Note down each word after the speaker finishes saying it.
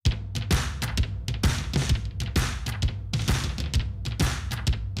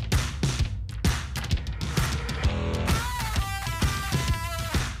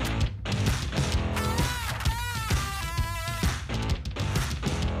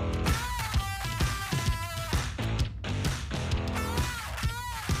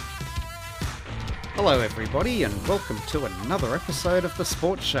Hello everybody and welcome to another episode of the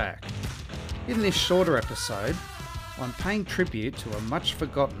Sports Shack. In this shorter episode, I'm paying tribute to a much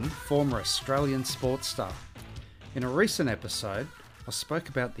forgotten former Australian sports star. In a recent episode, I spoke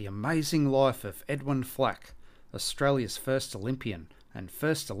about the amazing life of Edwin Flack, Australia's first Olympian and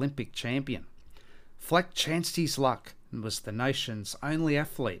first Olympic champion. Flack chanced his luck and was the nation's only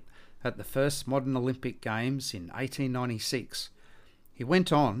athlete at the first modern Olympic Games in 1896. He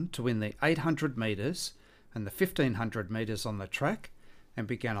went on to win the 800 metres and the 1500 metres on the track and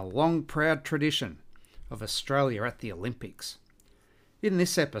began a long, proud tradition of Australia at the Olympics. In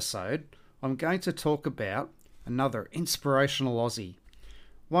this episode, I'm going to talk about another inspirational Aussie,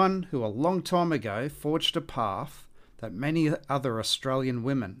 one who a long time ago forged a path that many other Australian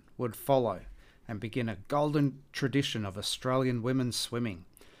women would follow and begin a golden tradition of Australian women's swimming.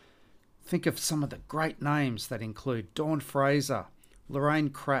 Think of some of the great names that include Dawn Fraser, Lorraine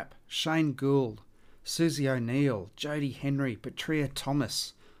Crapp, Shane Gould, Susie O'Neill, Jodie Henry, Petria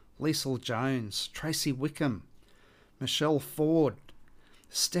Thomas, Liesl Jones, Tracy Wickham, Michelle Ford,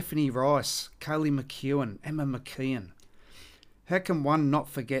 Stephanie Rice, Kaylee McEwen, Emma McKeon. How can one not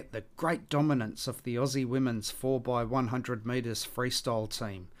forget the great dominance of the Aussie women's 4x100 metres freestyle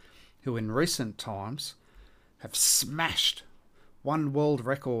team, who in recent times have smashed one world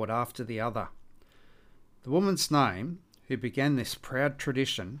record after the other. The woman's name, who began this proud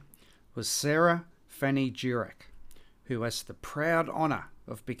tradition, was Sarah Fanny Durack, who has the proud honour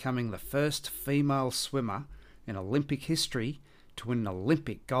of becoming the first female swimmer in Olympic history to win an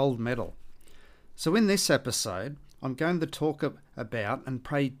Olympic gold medal. So in this episode, I'm going to talk about and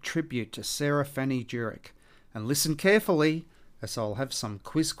pay tribute to Sarah Fanny Durack, and listen carefully as I'll have some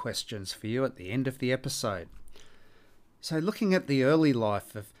quiz questions for you at the end of the episode. So looking at the early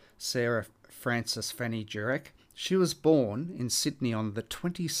life of Sarah Frances Fanny Durack, she was born in Sydney on the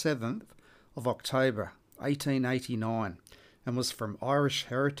 27th of October 1889 and was from Irish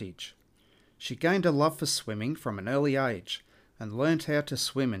heritage. She gained a love for swimming from an early age and learnt how to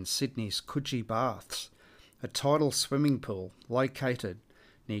swim in Sydney's Coogee Baths, a tidal swimming pool located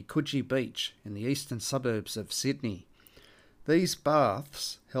near Coogee Beach in the eastern suburbs of Sydney. These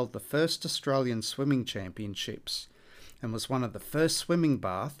baths held the first Australian swimming championships and was one of the first swimming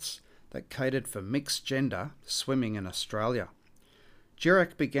baths that catered for mixed gender swimming in Australia.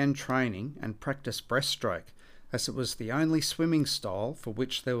 Durack began training and practiced breaststroke, as it was the only swimming style for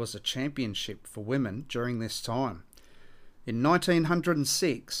which there was a championship for women during this time. In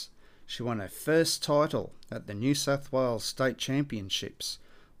 1906, she won her first title at the New South Wales State Championships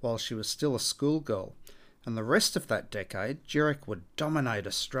while she was still a schoolgirl, and the rest of that decade Durack would dominate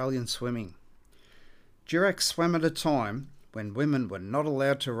Australian swimming. Durack swam at a time when women were not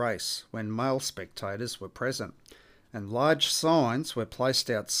allowed to race when male spectators were present, and large signs were placed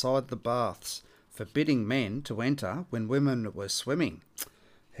outside the baths forbidding men to enter when women were swimming.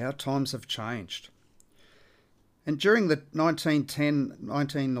 How times have changed. And during the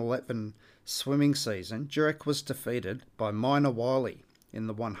 1910-1911 swimming season, Durack was defeated by Mina Wiley in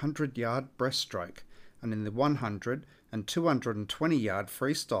the 100-yard breaststroke and in the 100 and 220-yard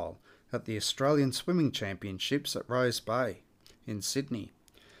freestyle at the Australian Swimming Championships at Rose Bay in Sydney.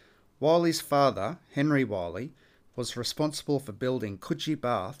 Wiley's father, Henry Wiley, was responsible for building Coogee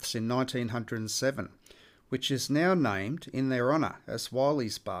Baths in 1907, which is now named in their honour as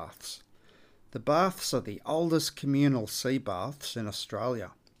Wiley's Baths. The baths are the oldest communal sea baths in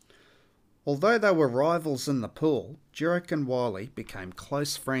Australia. Although they were rivals in the pool, Durack and Wiley became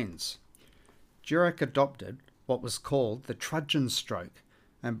close friends. Durack adopted what was called the trudgeon stroke,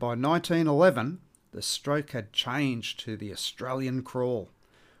 and by 1911 the stroke had changed to the Australian crawl,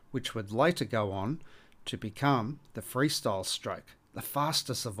 which would later go on to become the freestyle stroke, the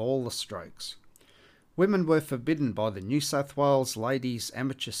fastest of all the strokes. Women were forbidden by the New South Wales Ladies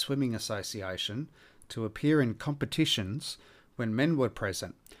Amateur Swimming Association to appear in competitions when men were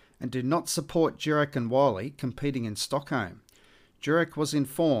present, and did not support Durack and Wiley competing in Stockholm. Durack was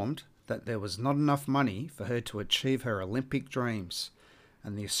informed that there was not enough money for her to achieve her Olympic dreams,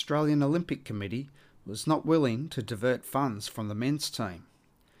 and the Australian Olympic Committee was not willing to divert funds from the men's team.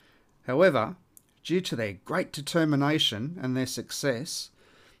 However, due to their great determination and their success,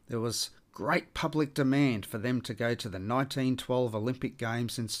 there was great public demand for them to go to the 1912 Olympic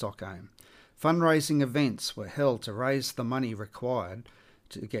Games in Stockholm. Fundraising events were held to raise the money required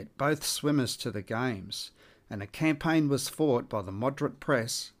to get both swimmers to the Games, and a campaign was fought by the moderate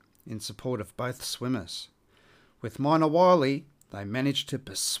press in support of both swimmers. With Mina Wiley, they managed to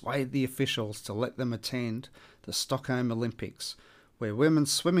persuade the officials to let them attend the Stockholm Olympics, where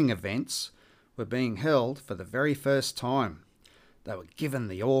women's swimming events were being held for the very first time. They were given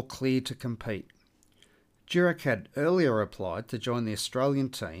the all clear to compete. Durack had earlier applied to join the Australian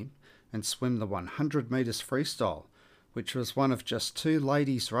team and swim the 100 metres freestyle, which was one of just 2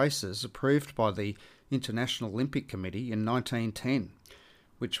 ladies' races approved by the International Olympic Committee in 1910,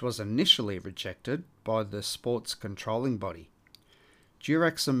 which was initially rejected by the sport's controlling body.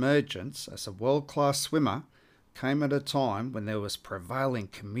 Durack's emergence as a world-class swimmer came at a time when there was prevailing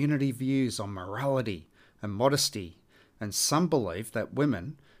community views on morality and modesty, and some believed that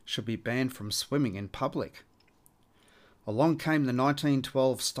women should be banned from swimming in public. Along came the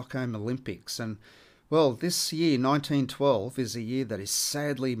 1912 Stockholm Olympics, and well, this year, 1912, is a year that is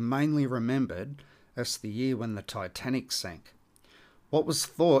sadly mainly remembered as the year when the Titanic sank. What was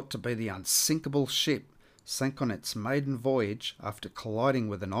thought to be the unsinkable ship sank on its maiden voyage after colliding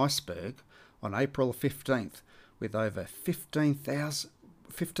with an iceberg on April 15th, with over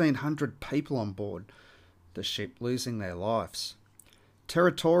 1,500 people on board the ship losing their lives.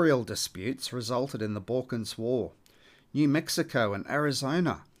 Territorial disputes resulted in the Balkans War. New Mexico and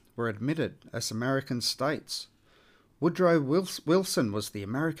Arizona were admitted as American states. Woodrow Wilson was the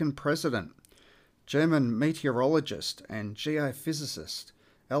American president. German meteorologist and geophysicist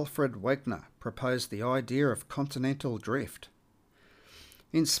Alfred Wegener proposed the idea of continental drift.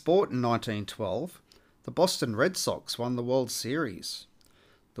 In sport in 1912, the Boston Red Sox won the World Series.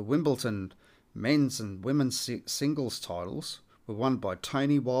 The Wimbledon men's and women's singles titles were won by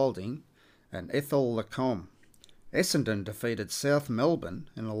Tony Wilding and Ethel Lacombe. Essendon defeated South Melbourne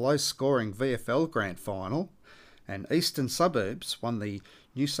in a low-scoring VFL Grand Final, and Eastern Suburbs won the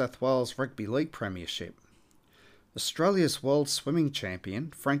New South Wales Rugby League Premiership. Australia's world swimming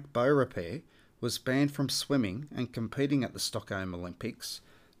champion, Frank Beaurepaire, was banned from swimming and competing at the Stockholm Olympics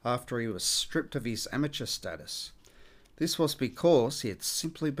after he was stripped of his amateur status. This was because he had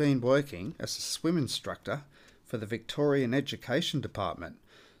simply been working as a swim instructor for the Victorian Education Department,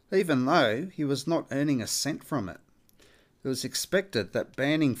 even though he was not earning a cent from it. It was expected that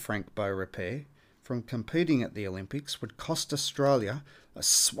banning Frank Beaurepaire from competing at the Olympics would cost Australia a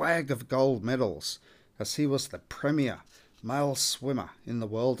swag of gold medals, as he was the premier male swimmer in the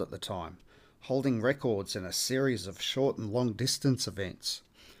world at the time, holding records in a series of short and long distance events.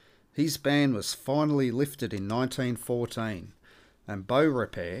 His ban was finally lifted in 1914, and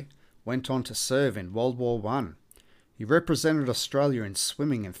Beaurepaire went on to serve in World War I. He represented Australia in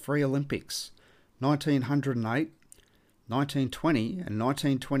swimming in 3 Olympics, 1908, 1920 and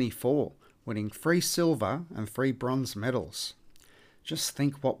 1924, winning 3 silver and 3 bronze medals. Just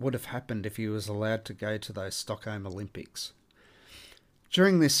think what would have happened if he was allowed to go to those Stockholm Olympics.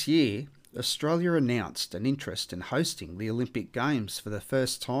 During this year, Australia announced an interest in hosting the Olympic Games for the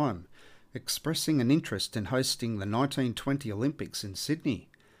first time, expressing an interest in hosting the 1920 Olympics in Sydney.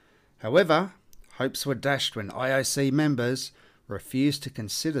 However, hopes were dashed when IOC members refused to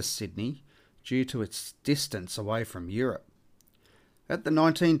consider Sydney due to its distance away from Europe. At the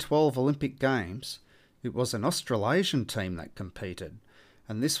 1912 Olympic Games, it was an Australasian team that competed,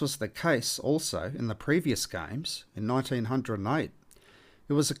 and this was the case also in the previous Games in 1908.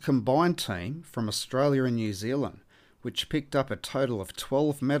 It was a combined team from Australia and New Zealand, which picked up a total of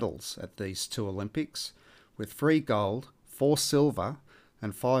 12 medals at these 2 Olympics, with 3 gold, 4 silver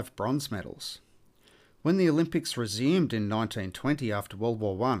and 5 bronze medals. When the Olympics resumed in 1920 after World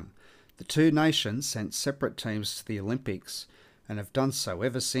War I, the 2 nations sent separate teams to the Olympics and have done so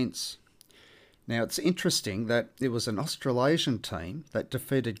ever since. Now, it's interesting that it was an Australasian team that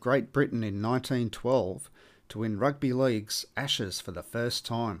defeated Great Britain in 1912 to win Rugby League's Ashes for the first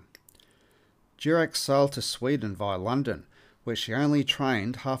time. Durack sailed to Sweden via London, where she only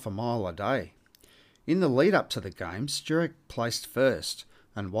trained half a mile a day. In the lead-up to the Games, Durack placed first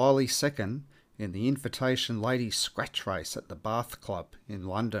and Wiley second in the Invitation Ladies Scratch Race at the Bath Club in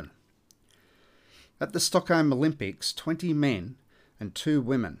London. At the Stockholm Olympics, 20 men and 2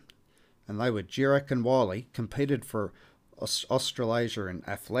 women, and they were Durack and Wiley, competed for Australasia in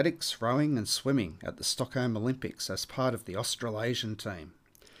athletics, rowing and swimming at the Stockholm Olympics as part of the Australasian team.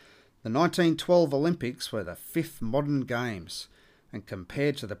 The 1912 Olympics were the 5th modern Games, and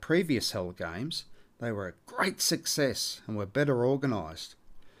compared to the previous held Games, they were a great success and were better organised.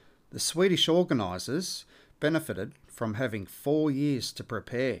 The Swedish organisers benefited from having 4 years to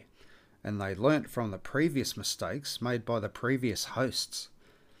prepare, and they learnt from the previous mistakes made by the previous hosts.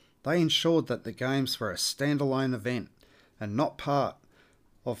 They ensured that the Games were a standalone event and not part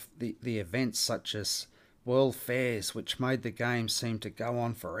of the events such as world fairs, which made the Games seem to go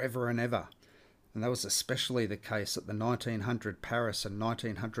on forever and ever. And that was especially the case at the 1900 Paris and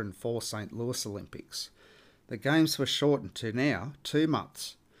 1904 St. Louis Olympics. The Games were shortened to now 2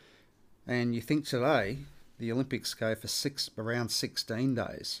 months. And you think today the Olympics go for around 16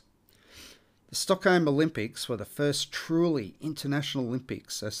 days. The Stockholm Olympics were the first truly international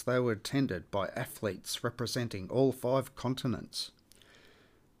Olympics, as they were attended by athletes representing all 5 continents.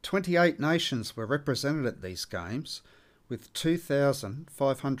 28 nations were represented at these games, with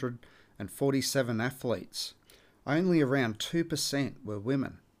 2,547 athletes. Only around 2% were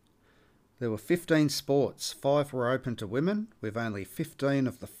women. There were 15 sports, 5 were open to women, with only 15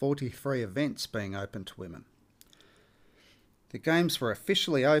 of the 43 events being open to women. The games were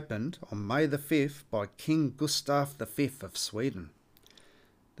officially opened on May the 5th by King Gustav V of Sweden.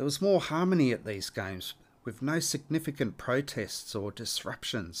 There was more harmony at these games, with no significant protests or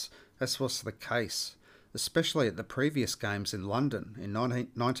disruptions, as was the case, especially at the previous games in London in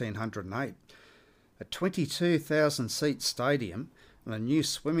 1908. A 22,000-seat stadium and a new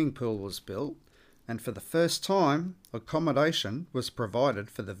swimming pool was built, and for the first time, accommodation was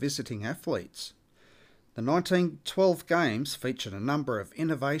provided for the visiting athletes. The 1912 Games featured a number of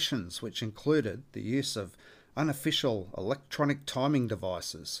innovations which included the use of unofficial electronic timing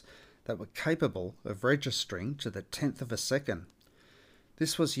devices that were capable of registering to the 10th of a second.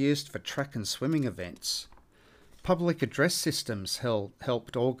 This was used for track and swimming events. Public address systems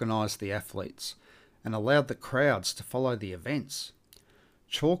helped organise the athletes and allowed the crowds to follow the events.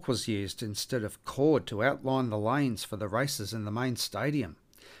 Chalk was used instead of cord to outline the lanes for the races in the main stadium,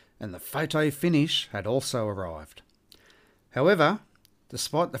 and the photo finish had also arrived. However,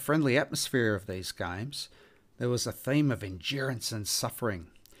 despite the friendly atmosphere of these games, there was a theme of endurance and suffering.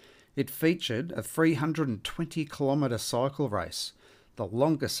 It featured a 320-kilometre cycle race, the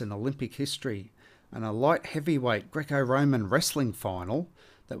longest in Olympic history, and a light heavyweight Greco-Roman wrestling final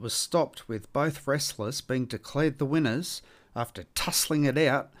that was stopped with both wrestlers being declared the winners after tussling it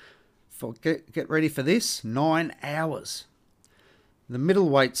out for, get ready for this, 9 hours. The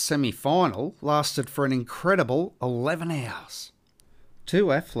middleweight semi-final lasted for an incredible 11 hours.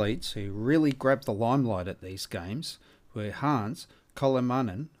 2 athletes who really grabbed the limelight at these games were Hans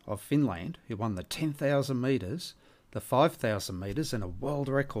Kolemanen of Finland, who won the 10,000 metres, the 5,000 metres and a world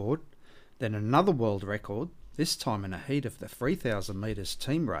record, then another world record, this time in a heat of the 3,000 metres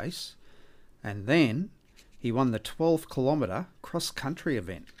team race, and then he won the 12-kilometre cross-country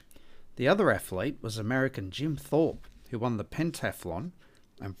event. The other athlete was American Jim Thorpe, who won the pentathlon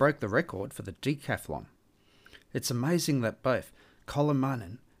and broke the record for the decathlon. It's amazing that both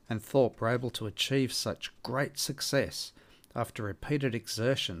Kolemanen and Thorpe were able to achieve such great success after repeated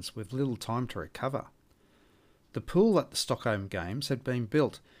exertions with little time to recover. The pool at the Stockholm Games had been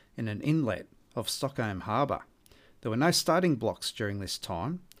built in an inlet of Stockholm Harbour. There were no starting blocks during this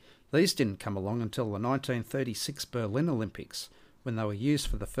time. These didn't come along until the 1936 Berlin Olympics, when they were used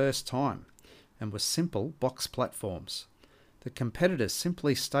for the first time, and were simple box platforms. The competitors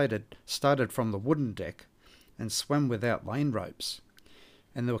simply started from the wooden deck and swam without lane ropes,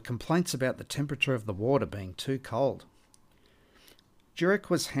 and there were complaints about the temperature of the water being too cold.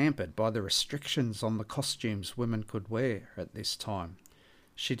 Durack was hampered by the restrictions on the costumes women could wear at this time.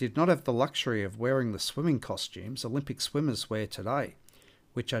 She did not have the luxury of wearing the swimming costumes Olympic swimmers wear today,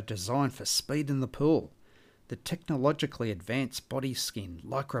 which are designed for speed in the pool. The technologically advanced body skin,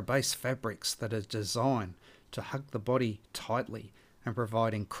 lycra-based fabrics that are designed to hug the body tightly and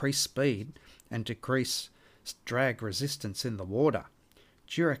provide increased speed and decrease drag resistance in the water.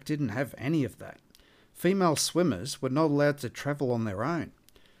 Durack didn't have any of that. Female swimmers were not allowed to travel on their own.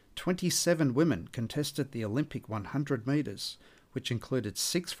 27 women contested the Olympic 100 metres, which included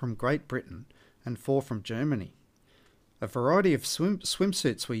 6 from Great Britain and 4 from Germany. A variety of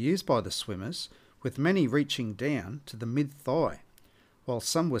swimsuits were used by the swimmers, with many reaching down to the mid-thigh, while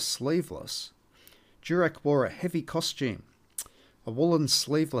some were sleeveless. Durack wore a heavy costume, a woolen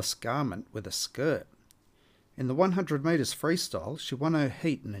sleeveless garment with a skirt. In the 100 metres freestyle, she won her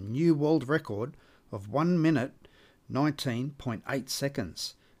heat in a new world record of 1 minute 19.8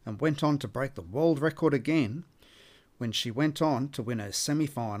 seconds and went on to break the world record again when she went on to win her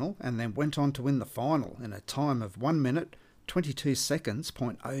semi-final and then went on to win the final in a time of 1 minute 22 seconds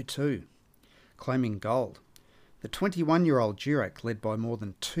 .02, claiming gold. The 21-year-old Durack led by more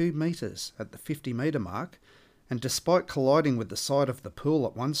than 2 metres at the 50-metre mark, and despite colliding with the side of the pool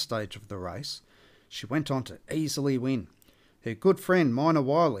at one stage of the race, she went on to easily win. Her good friend Mina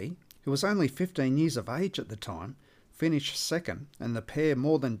Wiley, who was only 15 years of age at the time, finished second, and the pair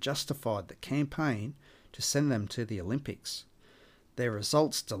more than justified the campaign to send them to the Olympics. Their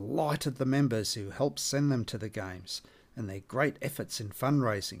results delighted the members who helped send them to the Games, and their great efforts in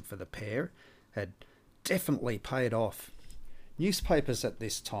fundraising for the pair had definitely paid off. Newspapers at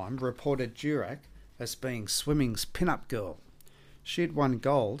this time reported Durack as being swimming's pin-up girl. She had won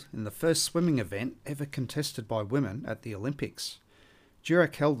gold in the first swimming event ever contested by women at the Olympics.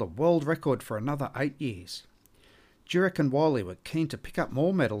 Durack held the world record for another 8 years. Durack and Wiley were keen to pick up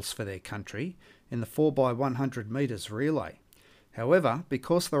more medals for their country in the 4x100 metres relay. However,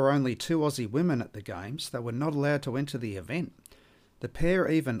 because there were only 2 Aussie women at the Games, they were not allowed to enter the event. The pair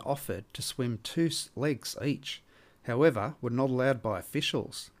even offered to swim 2 legs each, however, were not allowed by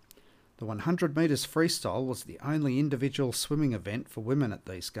officials. The 100 metres freestyle was the only individual swimming event for women at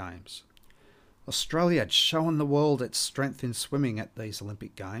these Games. Australia had shown the world its strength in swimming at these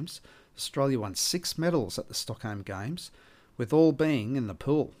Olympic Games. Australia won 6 medals at the Stockholm Games, with all being in the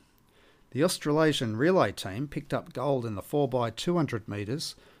pool. The Australasian relay team picked up gold in the 4x200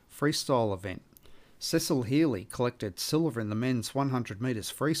 metres freestyle event. Cecil Healy collected silver in the men's 100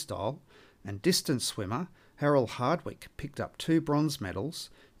 metres freestyle, and distance swimmer Harold Hardwick picked up 2 bronze medals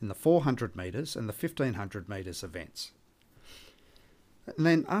in the 400 metres and the 1500 metres events. And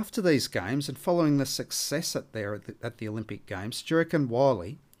then after these Games, and following the success at the Olympic Games, Durack and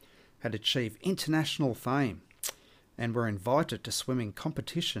Wiley had achieved international fame and were invited to swimming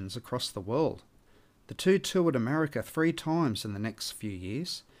competitions across the world. The two toured America 3 times in the next few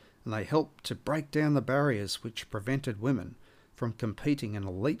years, and they helped to break down the barriers which prevented women from competing in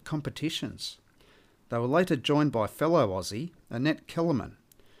elite competitions. They were later joined by fellow Aussie Annette Kellerman,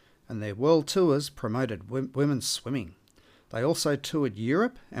 and their world tours promoted women's swimming. They also toured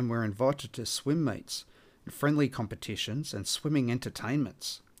Europe and were invited to swim meets, friendly competitions and swimming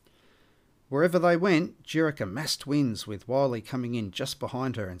entertainments. Wherever they went, Durack amassed wins, with Wiley coming in just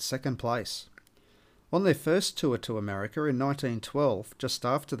behind her in second place. On their first tour to America in 1912, just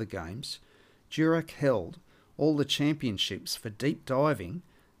after the Games, Durack held all the championships for deep diving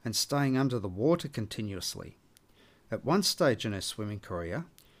and staying under the water continuously. At one stage in her swimming career,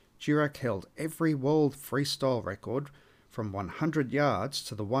 Durack held every world freestyle record from 100 yards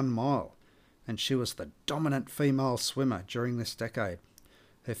to the 1 mile, and she was the dominant female swimmer during this decade.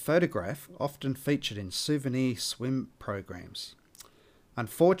 Her photograph often featured in souvenir swim programs.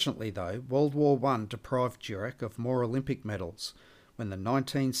 Unfortunately though, World War I deprived Durack of more Olympic medals when the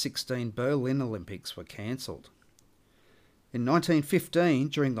 1916 Berlin Olympics were cancelled. In 1915,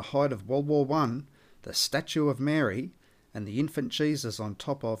 during the height of World War I, the statue of Mary and the infant Jesus on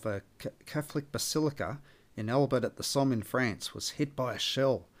top of a Catholic basilica in Albert at the Somme in France was hit by a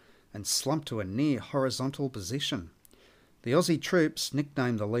shell and slumped to a near horizontal position. The Aussie troops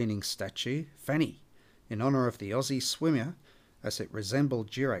nicknamed the leaning statue Fanny, in honour of the Aussie swimmer, as it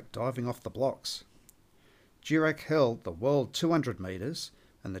resembled Durack diving off the blocks. Durack held the world 200 metres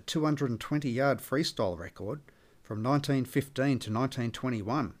and the 220-yard freestyle record from 1915 to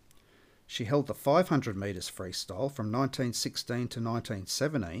 1921. She held the 500 metres freestyle from 1916 to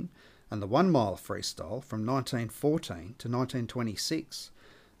 1917 and the 1 mile freestyle from 1914 to 1926,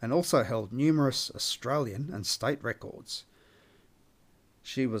 and also held numerous Australian and state records.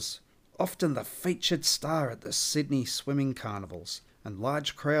 She was often the featured star at the Sydney swimming carnivals, and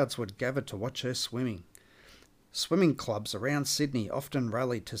large crowds would gather to watch her swimming. Swimming clubs around Sydney often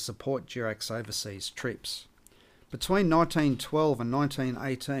rallied to support Durack's overseas trips. Between 1912 and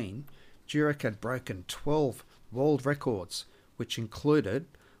 1918, Durack had broken 12 world records, which included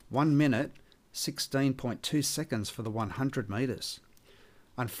 1 minute 16.2 seconds for the 100 metres.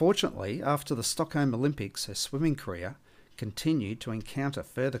 Unfortunately, after the Stockholm Olympics, her swimming career continued to encounter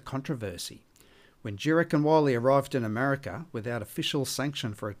further controversy. When Durack and Wiley arrived in America without official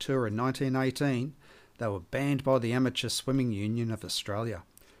sanction for a tour in 1918, they were banned by the Amateur Swimming Union of Australia.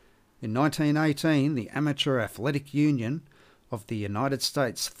 In 1918, the Amateur Athletic Union of the United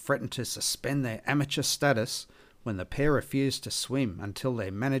States threatened to suspend their amateur status when the pair refused to swim until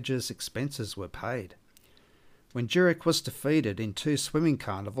their manager's expenses were paid. When Durack was defeated in 2 swimming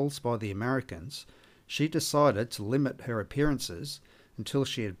carnivals by the Americans, she decided to limit her appearances until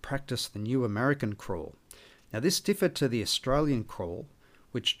she had practiced the new American crawl. Now this differed to the Australian crawl,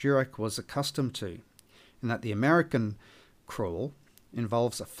 which Durack was accustomed to, in that the American crawl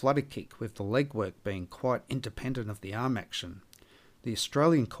involves a flutter kick, with the leg work being quite independent of the arm action. The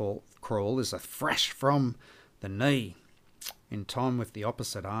Australian crawl is a thrash from the knee in time with the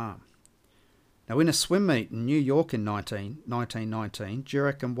opposite arm. Now in a swim meet in New York in 1919,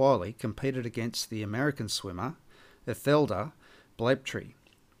 Durack and Wiley competed against the American swimmer Ethelda Blabtree,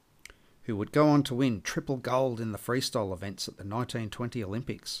 who would go on to win triple gold in the freestyle events at the 1920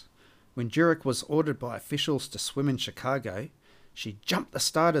 Olympics. When Durack was ordered by officials to swim in Chicago, she jumped the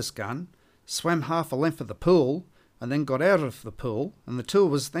starter's gun, swam half a length of the pool, and then got out of the pool, and the tour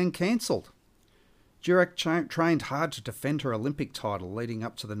was then cancelled. Durack trained hard to defend her Olympic title leading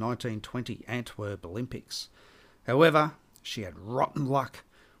up to the 1920 Antwerp Olympics. However, she had rotten luck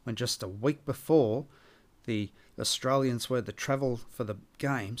when just a week before the Australians were to travel for the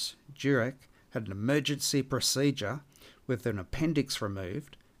games, Durack had an emergency procedure with an appendix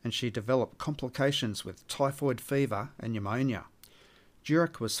removed, and she developed complications with typhoid fever and pneumonia.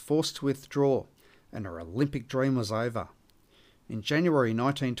 Durack was forced to withdraw, and her Olympic dream was over. In January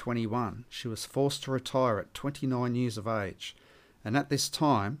 1921, she was forced to retire at 29 years of age, and at this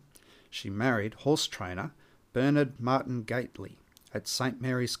time she married horse trainer Bernard Martin Gately at St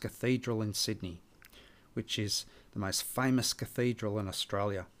Mary's Cathedral in Sydney, which is the most famous cathedral in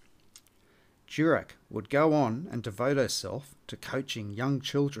Australia. Durack would go on and devote herself to coaching young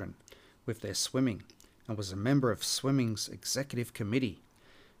children with their swimming, and was a member of swimming's executive committee.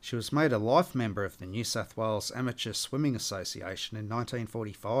 She was made a life member of the New South Wales Amateur Swimming Association in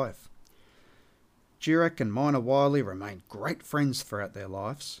 1945. Durack and Mina Wiley remained great friends throughout their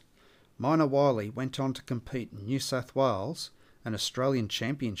lives. Mina Wiley went on to compete in New South Wales and Australian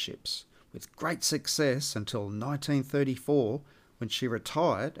championships with great success until 1934, when she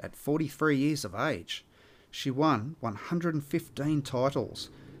retired at 43 years of age. She won 115 titles,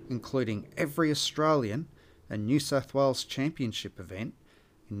 including every Australian and New South Wales championship event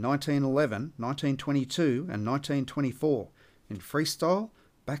in 1911, 1922 and 1924 in freestyle,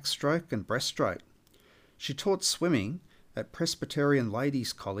 backstroke and breaststroke. She taught swimming at Presbyterian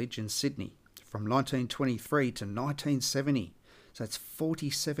Ladies College in Sydney from 1923 to 1970, so that's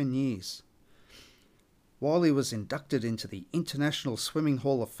 47 years. Wiley was inducted into the International Swimming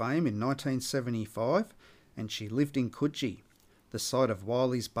Hall of Fame in 1975, and she lived in Coogee, the site of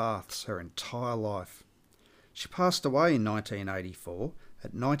Wiley's baths, her entire life. She passed away in 1984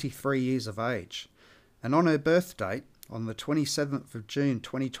 at 93 years of age, and on her birth date, on the 27th of June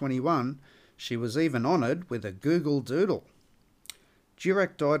 2021, she was even honoured with a Google Doodle.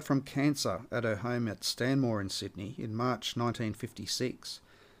 Durack died from cancer at her home at Stanmore in Sydney in March 1956,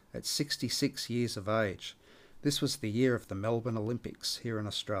 at 66 years of age. This was the year of the Melbourne Olympics here in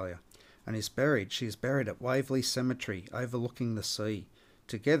Australia, and she is buried at Waverley Cemetery overlooking the sea,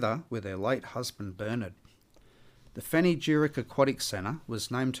 together with her late husband Bernard. The Fanny Durack Aquatic Centre was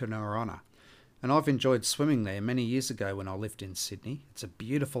named in her honour, and I've enjoyed swimming there many years ago when I lived in Sydney. It's a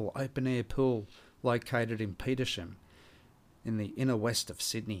beautiful open-air pool located in Petersham, in the inner west of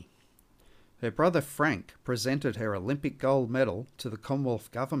Sydney. Her brother Frank presented her Olympic gold medal to the Commonwealth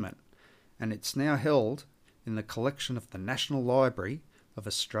Government, and it's now held in the collection of the National Library of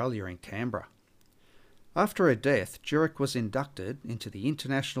Australia in Canberra. After her death, Durack was inducted into the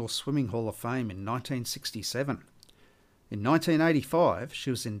International Swimming Hall of Fame in 1967. In 1985,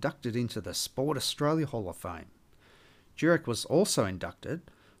 she was inducted into the Sport Australia Hall of Fame. Durack was also inducted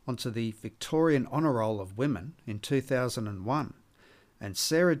onto the Victorian Honour Roll of Women in 2001, and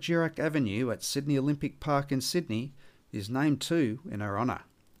Sarah Durack Avenue at Sydney Olympic Park in Sydney is named too in her honour.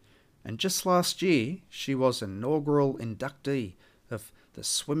 And just last year, she was an inaugural inductee of the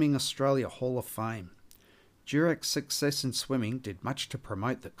Swimming Australia Hall of Fame. Durack's success in swimming did much to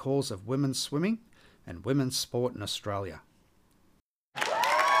promote the cause of women's swimming and women's sport in Australia.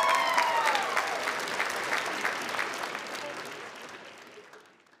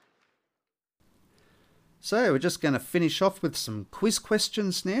 So we're just going to finish off with some quiz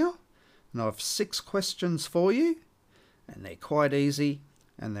questions now. And I have 6 questions for you, and they're quite easy,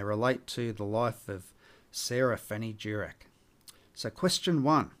 and they relate to the life of Sarah Fanny Durack. So question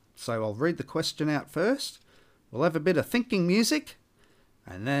 1. So I'll read the question out first. We'll have a bit of thinking music,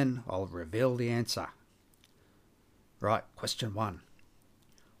 and then I'll reveal the answer. Right, question 1.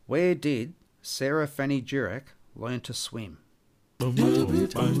 Where did Sarah Fanny Durack learn to swim?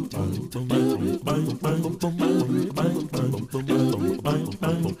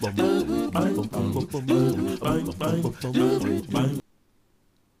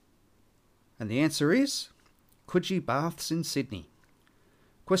 And the answer is Coogee Baths in Sydney.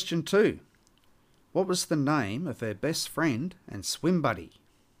 Question 2. What was the name of her best friend and swim buddy?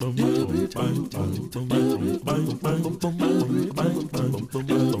 And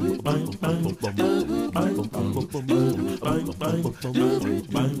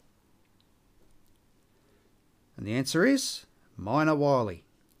the answer is Mina Wiley.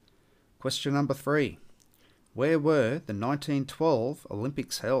 Question number 3. Where were the 1912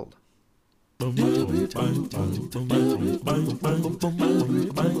 Olympics held? And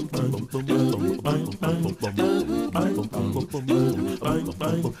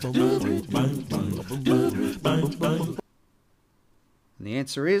the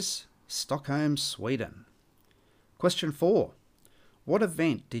answer is Stockholm, Sweden. Question 4. What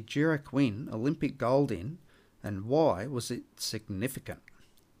event did Durack win Olympic gold in, and why was it significant?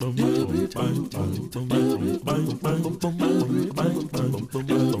 And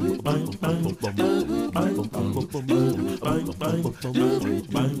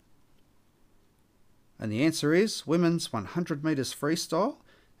And the answer is women's 100 metres freestyle,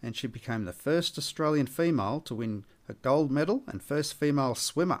 and she became the first Australian female to win a gold medal and first female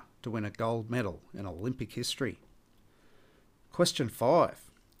swimmer to win a gold medal in Olympic history. Question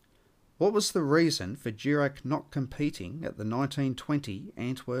 5. What was the reason for Durack not competing at the 1920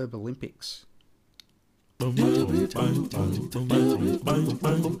 Antwerp Olympics?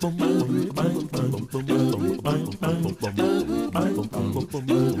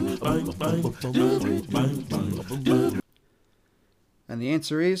 And the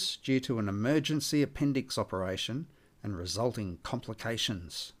answer is due to an emergency appendix operation and resulting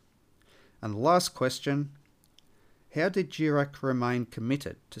complications. And the last question, how did Durack remain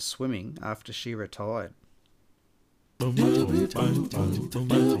committed to swimming after she retired?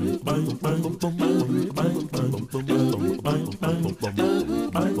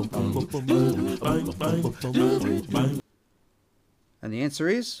 And the answer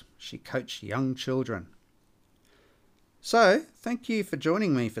is she coached young children. So, thank you for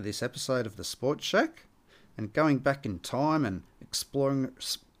joining me for this episode of the Sports Shack and going back in time and exploring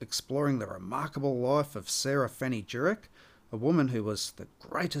the remarkable life of Sarah Fanny Durack, a woman who was the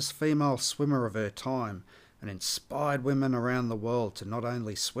greatest female swimmer of her time and inspired women around the world to not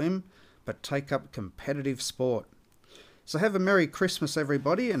only swim, but take up competitive sport. So have a Merry Christmas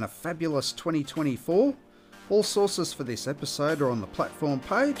everybody and a fabulous 2024. All sources for this episode are on the platform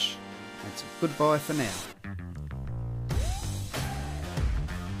page, and it's a goodbye for now.